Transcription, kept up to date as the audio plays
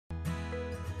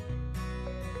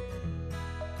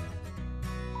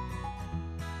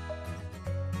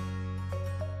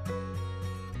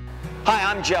Hi,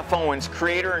 I'm Jeff Owens,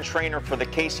 creator and trainer for the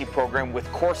Kasey Program with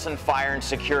Koorsen Fire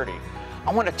Security.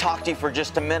 I want to talk to you for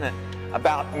just a minute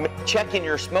about checking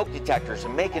your smoke detectors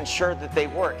and making sure that they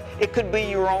work. It could be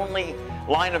your only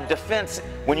line of defense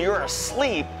when you're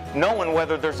asleep, knowing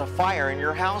whether there's a fire in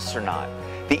your house or not.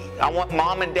 I want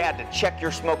mom and dad to check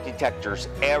your smoke detectors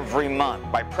every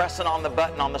month by pressing on the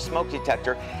button on the smoke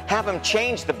detector. Have them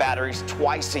change the batteries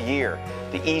twice a year.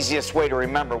 The easiest way to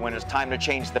remember when it's time to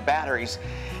change the batteries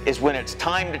is when it's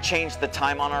time to change the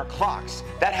time on our clocks.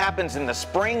 That happens in the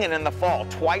spring and in the fall,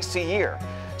 twice a year.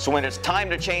 So when it's time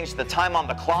to change the time on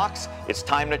the clocks, it's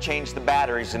time to change the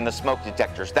batteries in the smoke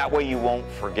detectors. That way you won't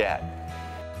forget.